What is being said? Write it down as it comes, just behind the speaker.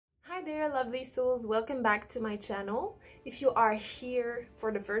there, lovely souls, welcome back to my channel. If you are here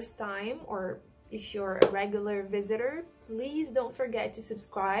for the first time or if you're a regular visitor, please don't forget to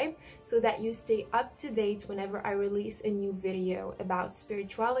subscribe so that you stay up to date whenever I release a new video about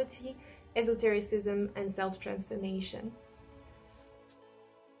spirituality, esotericism, and self-transformation.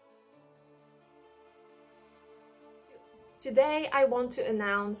 Today I want to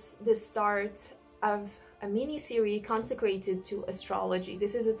announce the start of a mini-series consecrated to astrology.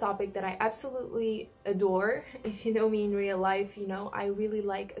 This is a topic that I absolutely adore. If you know me in real life, you know I really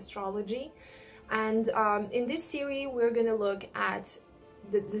like astrology. And in this series, we're gonna look at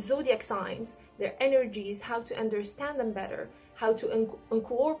the zodiac signs, their energies, how to understand them better, how to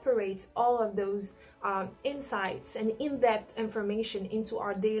incorporate all of those insights and in-depth information into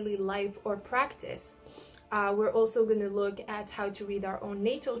our daily life or practice. We're also gonna look at how to read our own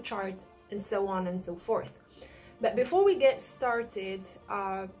natal chart and so on and so forth. But before we get started,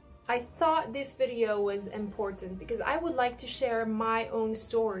 I thought this video was important because I would like to share my own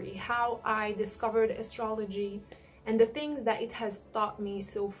story, how I discovered astrology and the things that it has taught me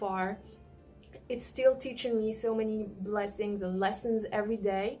so far. It's still teaching me so many blessings and lessons every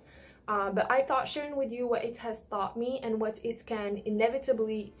day, but I thought sharing with you what it has taught me and what it can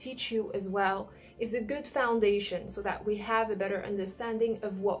inevitably teach you as well is a good foundation so that we have a better understanding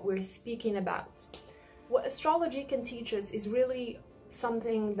of what we're speaking about. What astrology can teach us is really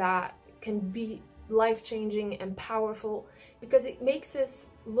something that can be life-changing and powerful because it makes us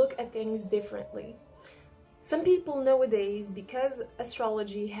look at things differently. Some people nowadays, because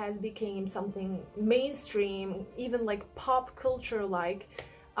astrology has become something mainstream, even like pop culture like,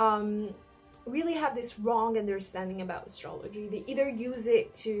 really have this wrong understanding about astrology. They either use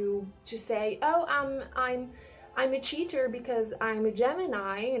it to say, oh, I'm a cheater because I'm a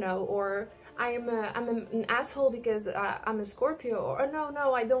Gemini, you know, or I'm an asshole because I'm a Scorpio, or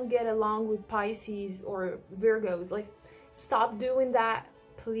no, I don't get along with Pisces or Virgos. Like, stop doing that,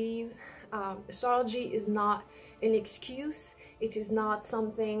 please. Astrology is not an excuse. It is not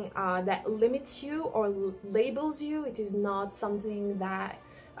something that limits you or labels you. It is not something that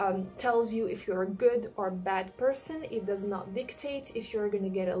tells you if you're a good or bad person. It does not dictate if you're gonna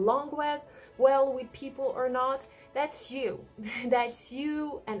get along well with people or not. That's you. That's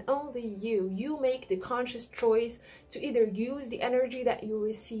you and only you. You make the conscious choice to either use the energy that you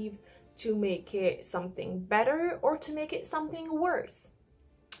receive to make it something better or to make it something worse.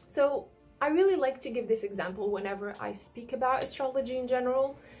 So I really like to give this example whenever I speak about astrology in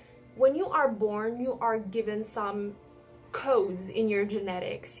general. When you are born, you are given some codes in your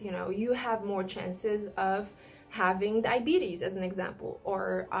genetics. You know, you have more chances of having diabetes as an example,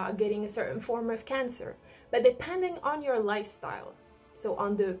 or getting a certain form of cancer. But depending on your lifestyle, so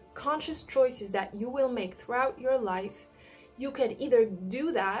on the conscious choices that you will make throughout your life, you can either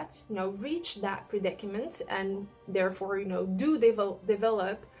do that, you know, reach that predicament and therefore, you know,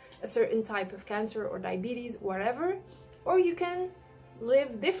 develop a certain type of cancer or diabetes, whatever, or you can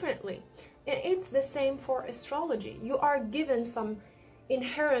live differently. It's the same for astrology. You are given some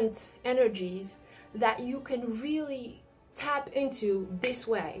inherent energies that you can really tap into this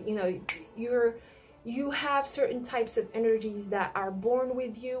way. You know, you have certain types of energies that are born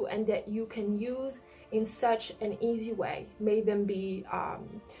with you and that you can use in such an easy way. May them be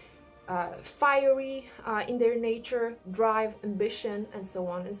fiery in their nature, drive, ambition, and so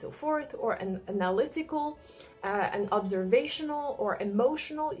on and so forth, or an analytical, an observational, or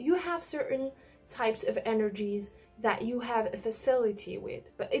emotional. You have certain types of energies that you have a facility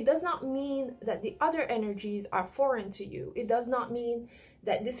with, but it does not mean that the other energies are foreign to you. It does not mean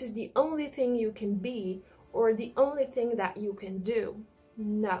that this is the only thing you can be or the only thing that you can do.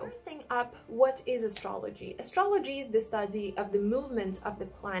 No. First thing up, what is astrology? Astrology is the study of the movement of the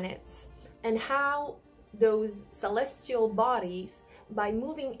planets and how those celestial bodies, by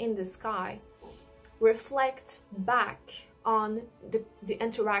moving in the sky, reflect back on the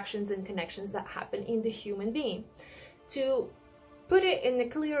interactions and connections that happen in the human being. To put it in a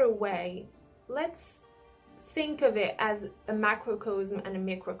clearer way, let's think of it as a macrocosm and a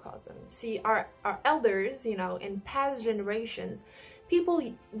microcosm. See, our elders, you know, in past generations, people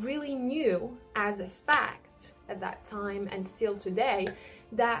really knew as a fact at that time and still today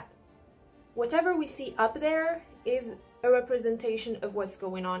that whatever we see up there is a representation of what's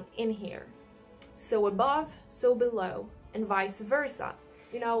going on in here. So above, so below, and vice versa.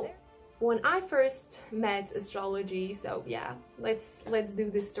 You know, when I first met astrology, so yeah, let's do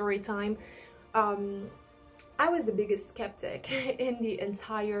this story time. I was the biggest skeptic in the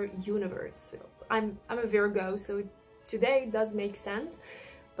entire universe. I'm a Virgo, so today does make sense,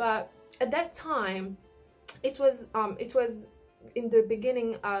 but at that time it was in the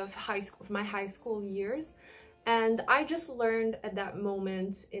beginning of my high school years, and I just learned at that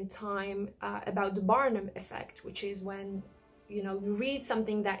moment in time about the Barnum effect, which is when, you know, you read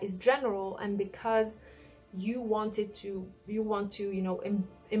something that is general, and because you want to, you know,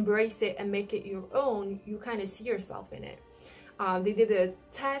 embrace it and make it your own, you kind of see yourself in it. They did a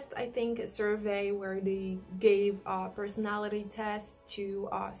test, I think, a survey where they gave a personality test to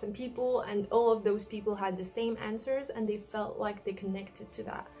some people, and all of those people had the same answers, and they felt like they connected to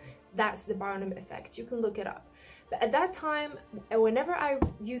that. That's the Barnum effect. You can look it up. But at that time, whenever I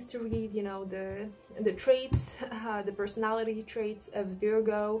used to read, you know, the traits, the personality traits of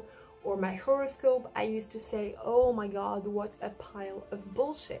Virgo, or my horoscope, I used to say, oh my god, what a pile of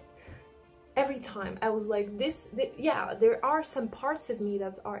bullshit. Every time I was like, yeah, there are some parts of me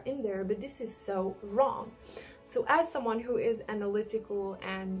that are in there, but this is so wrong. So as someone who is analytical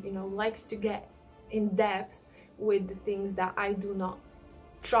and, you know, likes to get in depth with the things that I do not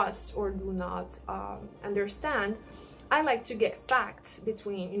trust or do not understand, I like to get facts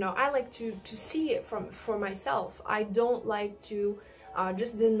between, you know, I like to see it for myself. I don't like to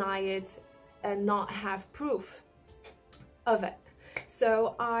just deny it and not have proof of it.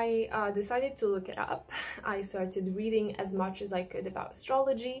 So I decided to look it up. I started reading as much as I could about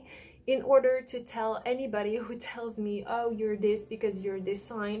astrology in order to tell anybody who tells me, oh, you're this because you're this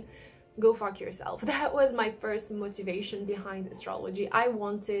sign, go fuck yourself. That was my first motivation behind astrology. I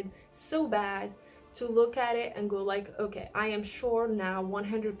wanted so bad to look at it and go like, okay, I am sure now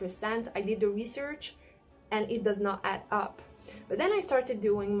 100%. I did the research and it does not add up. But then I started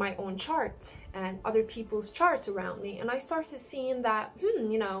doing my own chart and other people's charts around me, and I started seeing that,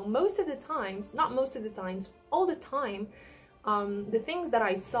 you know, most of the times, not most of the times, all the time, the things that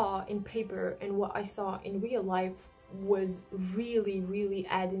I saw in paper and what I saw in real life was really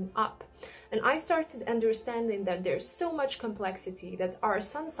adding up. And I started understanding that there's so much complexity, that our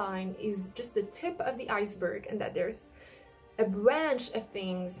sun sign is just the tip of the iceberg, and that there's a branch of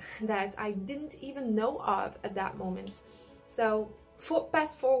things that I didn't even know of at that moment. So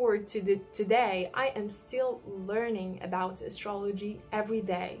fast forward to today, I am still learning about astrology every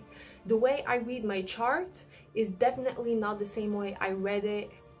day. The way I read my chart is definitely not the same way I read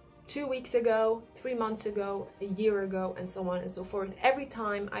it 2 weeks ago, 3 months ago, a year ago, and so on and so forth. Every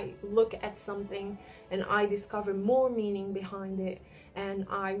time I look at something and I discover more meaning behind it, and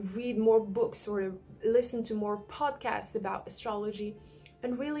I read more books or listen to more podcasts about astrology,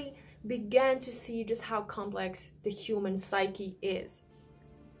 and really began to see just how complex the human psyche is.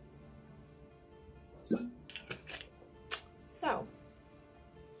 So,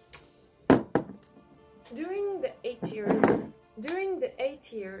 during the 8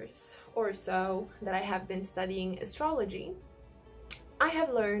 years or so that I have been studying astrology, I have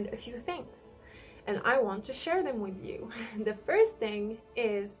learned a few things, and I want to share them with you. The first thing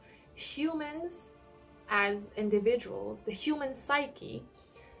is humans as individuals, the human psyche,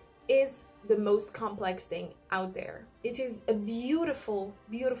 is the most complex thing out there. It is a beautiful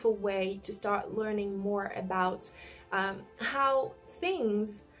way to start learning more about how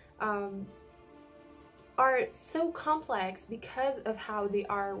things are so complex because of how they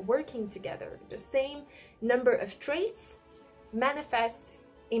are working together. The same number of traits manifest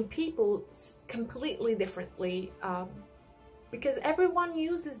in people completely differently, because everyone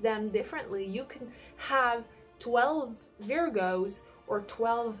uses them differently. You can have 12 Virgos or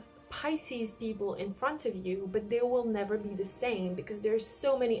 12 Pisces people in front of you, but they will never be the same, because there's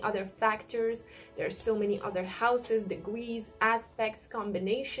so many other factors, there's so many other houses, degrees, aspects,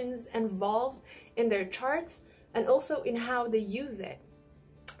 combinations involved in their charts, and also in how they use it.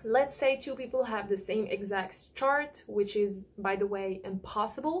 Let's say two people have the same exact chart, which is, by the way,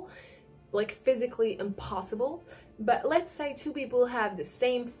 impossible, like physically impossible, but let's say two people have the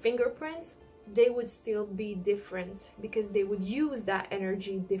same fingerprint, they would still be different because they would use that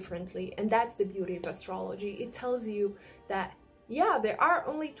energy differently. And that's the beauty of astrology. It tells you that, yeah, there are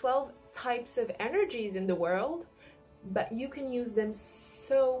only 12 types of energies in the world, but you can use them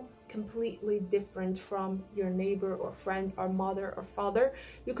so completely different from your neighbor or friend or mother or father.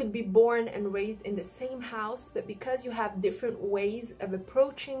 You could be born and raised in the same house, but because you have different ways of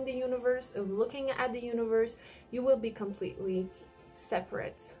approaching the universe, of looking at the universe, you will be completely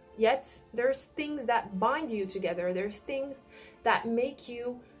separate. Yet there's things that bind you together, there's things that make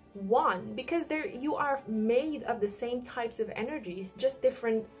you one, because you are made of the same types of energies, just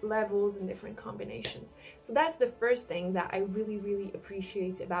different levels and different combinations. So that's the first thing that I really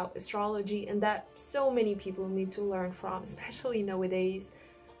appreciate about astrology, and that so many people need to learn from, especially nowadays.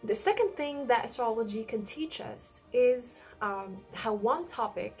 The second thing that astrology can teach us is how one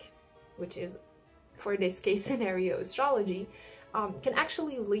topic, which is, for this case scenario, astrology, can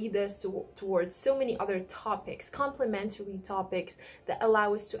actually lead us towards so many other topics, complementary topics that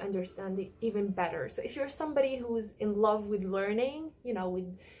allow us to understand it even better. So if you're somebody who's in love with learning, you know,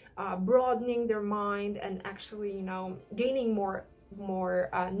 with broadening their mind and actually, you know, gaining more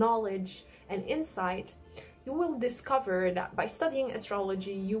knowledge and insight, you will discover that by studying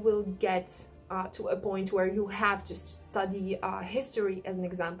astrology, you will get to a point where you have to study history as an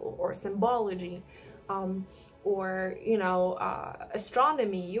example, or symbology, or you know,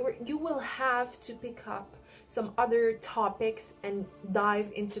 astronomy. You will have to pick up some other topics and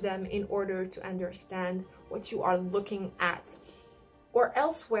dive into them in order to understand what you are looking at. Or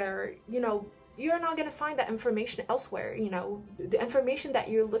elsewhere, you know, you're not going to find that information elsewhere. You know, the information that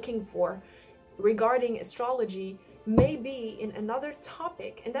you're looking for regarding astrology may be in another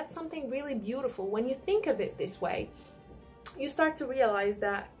topic, and that's something really beautiful. When you think of it this way, you start to realize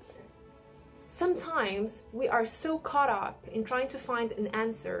that sometimes we are so caught up in trying to find an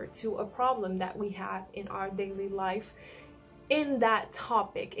answer to a problem that we have in our daily life, in that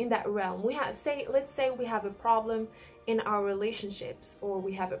topic, in that realm. Let's say we have a problem in our relationships, or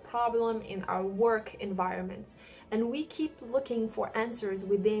we have a problem in our work environment, and we keep looking for answers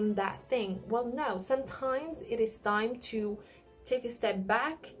within that thing. Well, no, sometimes it is time to take a step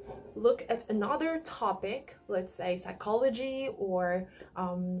back, look at another topic, let's say psychology, or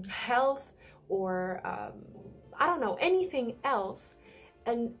health, or I don't know, anything else,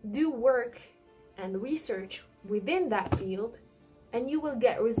 and do work and research within that field, and you will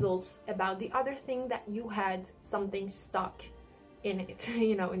get results about the other thing that you had something stuck in it,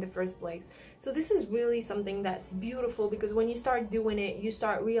 you know, in the first place. So this is really something that's beautiful, because when you start doing it, you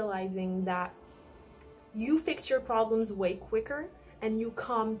start realizing that you fix your problems way quicker, and you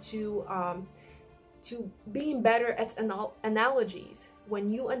come to being better at analogies.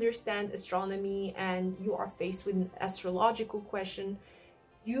 When you understand astronomy and you are faced with an astrological question,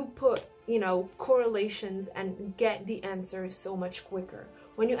 you put, you know, correlations and get the answer so much quicker.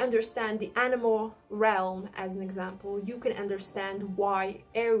 When you understand the animal realm, as an example, you can understand why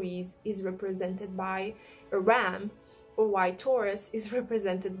Aries is represented by a ram, or why Taurus is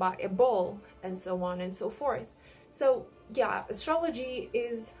represented by a bull, and so on and so forth. So yeah, astrology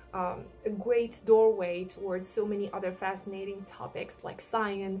is a great doorway towards so many other fascinating topics like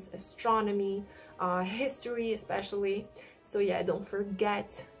science, astronomy, history especially. So yeah, don't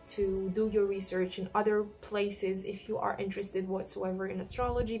forget to do your research in other places if you are interested whatsoever in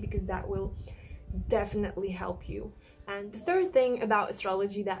astrology, because that will definitely help you. And the third thing about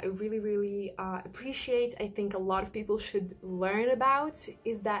astrology that I really appreciate, I think a lot of people should learn about,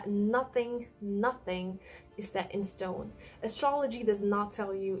 is that nothing is set in stone. Astrology does not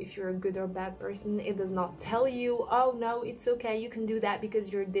tell you if you're a good or bad person. It does not tell you, oh no, it's okay, you can do that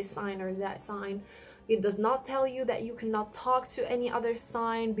because you're this sign or that sign. It does not tell you that you cannot talk to any other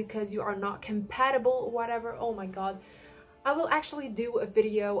sign because you are not compatible or whatever. Oh my god. I will actually do a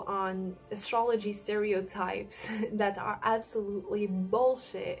video on astrology stereotypes that are absolutely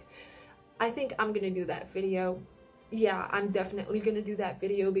bullshit. I think I'm gonna do that video. Yeah, I'm definitely gonna do that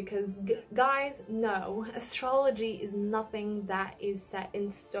video, because guys, no, astrology is nothing that is set in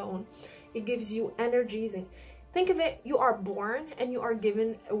stone. It gives you energies, and think of it, you are born and you are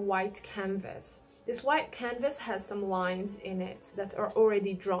given a white canvas. This white canvas has some lines in it that are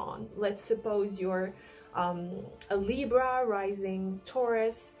already drawn. Let's suppose you're a Libra, rising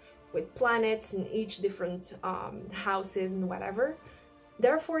Taurus, with planets in each different houses and whatever.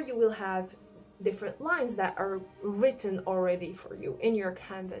 Therefore, you will have different lines that are written already for you in your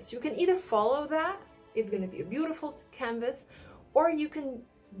canvas. You can either follow that, it's going to be a beautiful canvas, or you can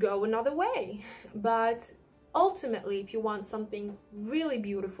go another way. But ultimately, if you want something really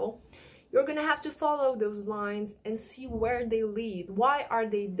beautiful, you're going to have to follow those lines and see where they lead. Why are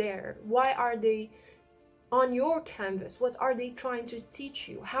they there? Why are they on your canvas? What are they trying to teach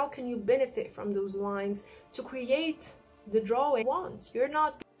you? How can you benefit from those lines to create the drawing you want? You're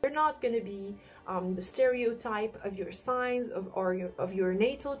not going to be the stereotype of your signs of your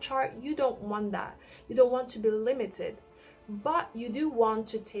natal chart. You don't want that. You don't want to be limited, but you do want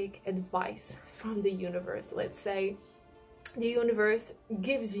to take advice from the universe. Let's say the universe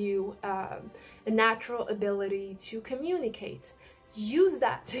gives you a natural ability to communicate. Use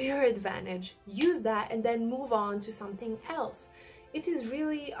that to your advantage. Use that and then move on to something else. It is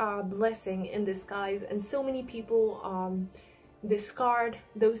really a blessing in disguise, and so many people discard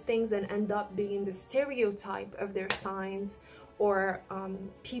those things and end up being the stereotype of their signs, or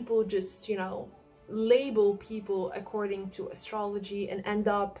people just, you know, label people according to astrology and end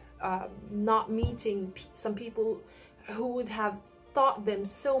up not meeting some people who would have taught them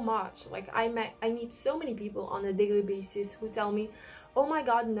so much. Like I meet so many people on a daily basis who tell me, oh my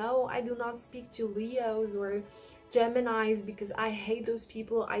god, no, I do not speak to Leos or Geminis because I hate those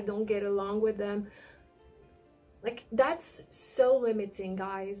people, I don't get along with them. Like, that's so limiting,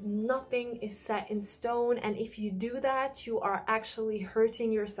 guys. Nothing is set in stone, and if you do that, you are actually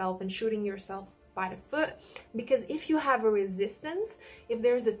hurting yourself and shooting yourself by the foot. Because if you have a resistance, if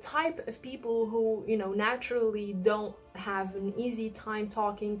there's a type of people who, you know, naturally don't have an easy time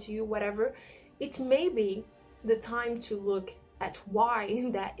talking to you, whatever, it may be the time to look at why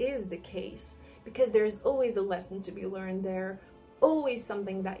that is the case, because there's always a lesson to be learned there, always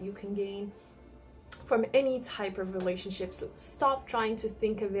something that you can gain from any type of relationship. So stop trying to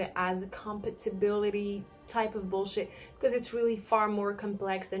think of it as a compatibility type of bullshit, because it's really far more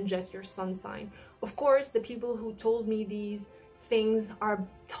complex than just your sun sign. Of course, the people who told me these things are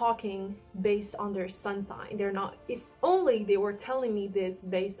talking based on their sun sign. They're not, if only they were telling me this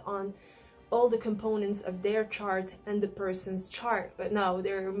based on all the components of their chart and the person's chart. But no,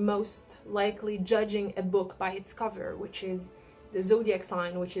 they're most likely judging a book by its cover, which is the zodiac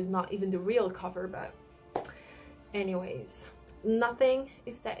sign, which is not even the real cover. But anyways, nothing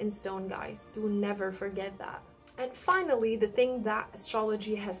is set in stone, guys. Do never forget that. And finally, the thing that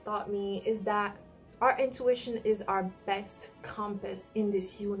astrology has taught me is that our intuition is our best compass in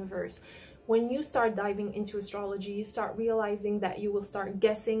this universe. When you start diving into astrology, you start realizing that you will start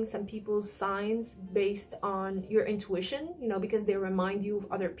guessing some people's signs based on your intuition, you know, because they remind you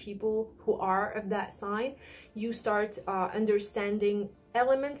of other people who are of that sign. You start understanding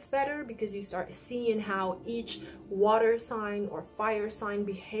elements better because you start seeing how each water sign or fire sign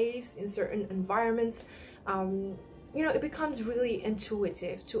behaves in certain environments. You know, it becomes really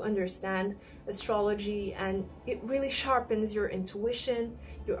intuitive to understand astrology, and it really sharpens your intuition,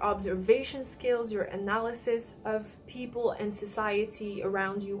 your observation skills, your analysis of people and society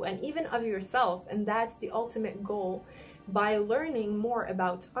around you, and even of yourself. And that's the ultimate goal. By learning more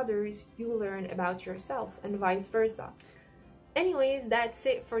about others, you learn about yourself, and vice versa. Anyways, that's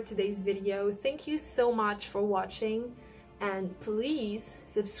it for today's video. Thank you so much for watching, and please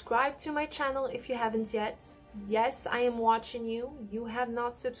subscribe to my channel if you haven't yet. Yes, I am watching you. You have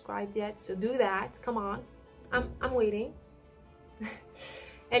not subscribed yet, so do that. Come on, I'm waiting.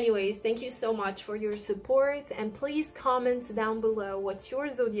 Anyways, thank you so much for your support, and please comment down below what's your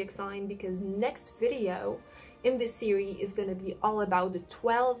zodiac sign, because next video in this series is going to be all about the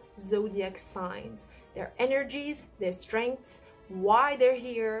 12 zodiac signs, their energies, their strengths, why they're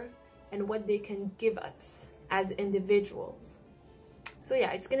here, and what they can give us as individuals. So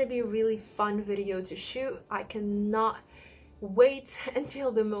yeah, it's gonna be a really fun video to shoot. I cannot wait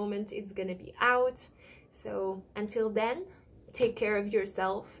until the moment it's gonna be out. So until then, take care of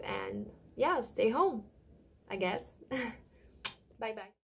yourself, and yeah, stay home, I guess. Bye bye.